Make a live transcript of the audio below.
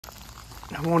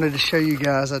I wanted to show you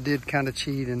guys, I did kind of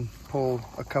cheat and pull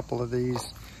a couple of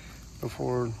these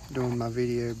before doing my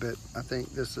video, but I think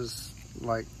this is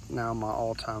like now my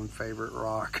all-time favorite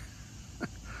rock.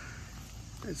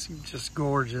 It's just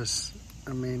gorgeous.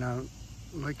 I mean,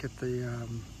 look at the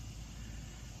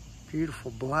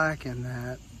beautiful black in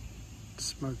that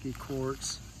Smoky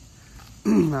Quartz.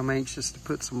 I'm anxious to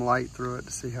put some light through it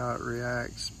to see how it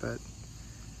reacts, but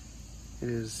it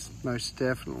is most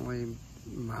definitely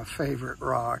my favorite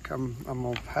rock. I'm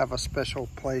gonna have a special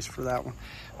place for that one.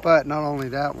 But not only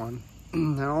that one,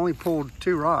 I only pulled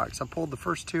 2 rocks. I pulled the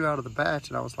first 2 out of the batch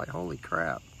and I was like, holy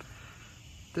crap.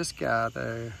 This guy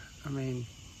though, I mean,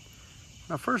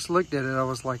 when I first looked at it, I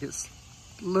was like, it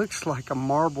looks like a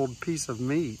marbled piece of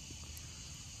meat.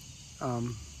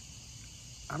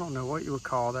 I don't know what you would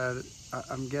call that.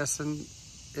 I'm guessing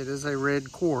it is a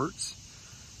red quartz.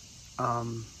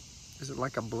 Is it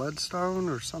like a bloodstone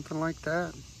or something like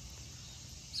that?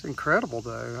 It's incredible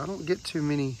though. I don't get too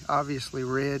many, obviously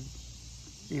red.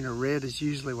 You know, red is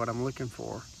usually what I'm looking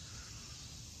for.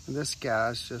 And this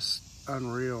guy's just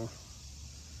unreal.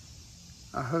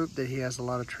 I hope that he has a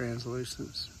lot of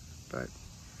translucence, but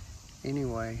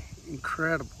anyway,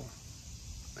 incredible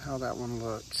how that one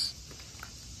looks.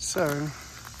 So,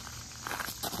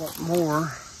 what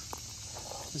more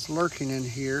is lurking in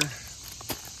here?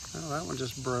 Oh, that one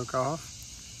just broke off.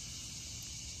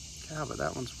 God, but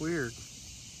that one's weird.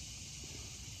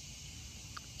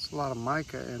 It's a lot of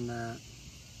mica in that.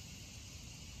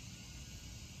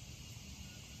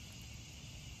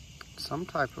 Some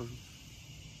type of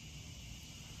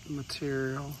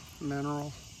material,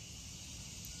 mineral.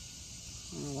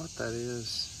 I don't know what that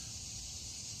is.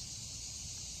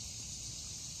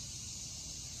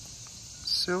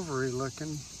 Silvery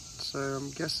looking, so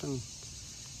I'm guessing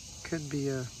could be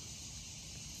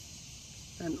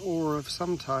an ore of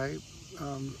some type.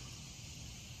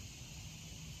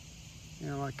 You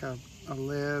know, like a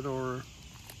lead or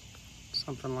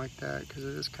something like that, because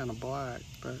it is kind of black,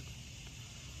 but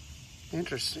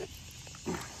interesting.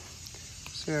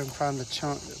 See if I can find the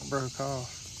chunk that broke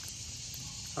off.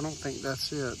 I don't think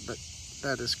that's it, but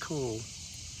that is cool.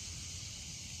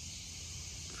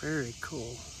 Very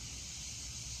cool.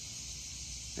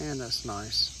 And that's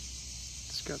nice.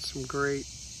 It's got some great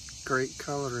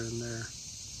color in there.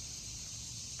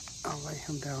 I'll lay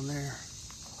him down there.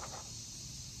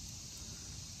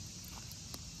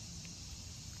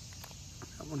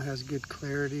 That one has good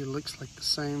clarity. It looks like the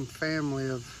same family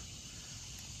of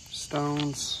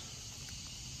stones.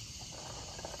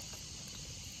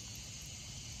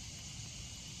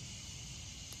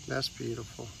 That's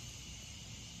beautiful.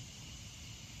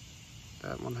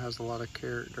 That one has a lot of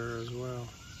character as well.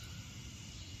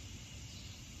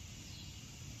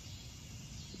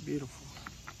 Beautiful.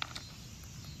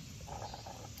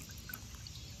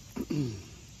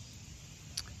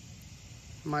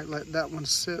 Might let that one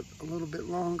sit a little bit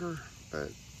longer, but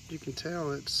you can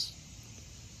tell it's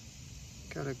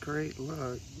got a great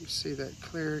look. You see that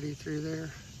clarity through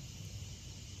there?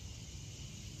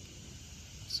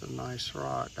 It's a nice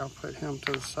rock. I'll put him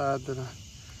to the side that I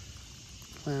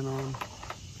plan on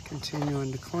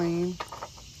continuing to clean.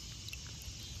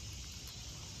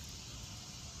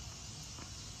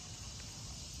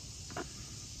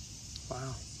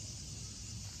 Wow,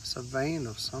 it's a vein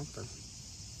of something.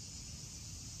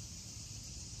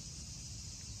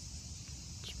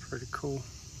 It's pretty cool.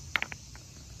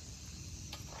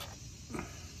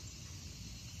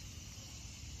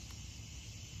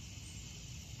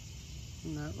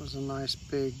 And that was a nice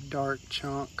big dark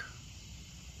chunk.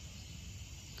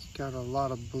 It's got a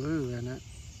lot of blue in it.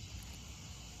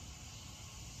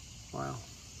 Wow.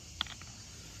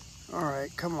 All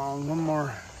right, come on, one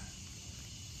more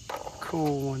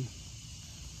cool one.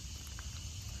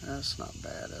 That's not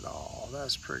bad at all.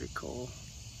 That's pretty cool.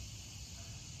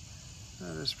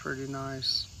 That is pretty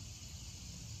nice.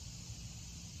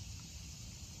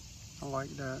 I like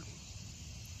that.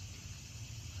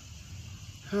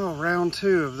 Oh, round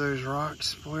 2 of those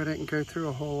rocks. Boy, I didn't go through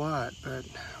a whole lot, but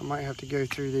I might have to go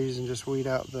through these and just weed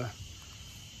out the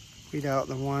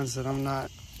ones that I'm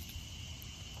not,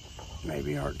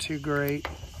 maybe aren't too great.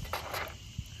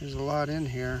 There's a lot in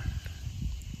here.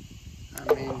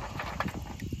 I mean,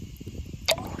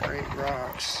 great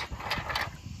rocks.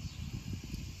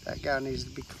 That guy needs to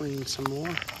be cleaned some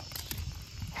more.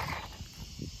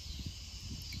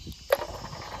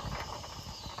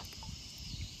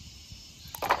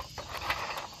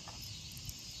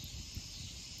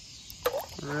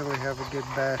 Really have a good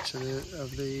batch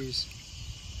of these.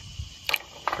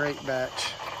 Great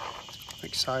batch. I'm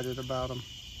excited about them.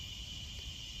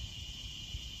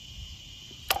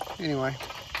 Anyway,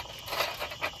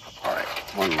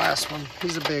 One last one.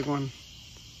 He's a big one.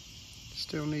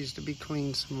 Still needs to be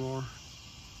cleaned some more.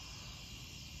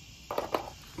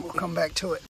 We'll come back to it.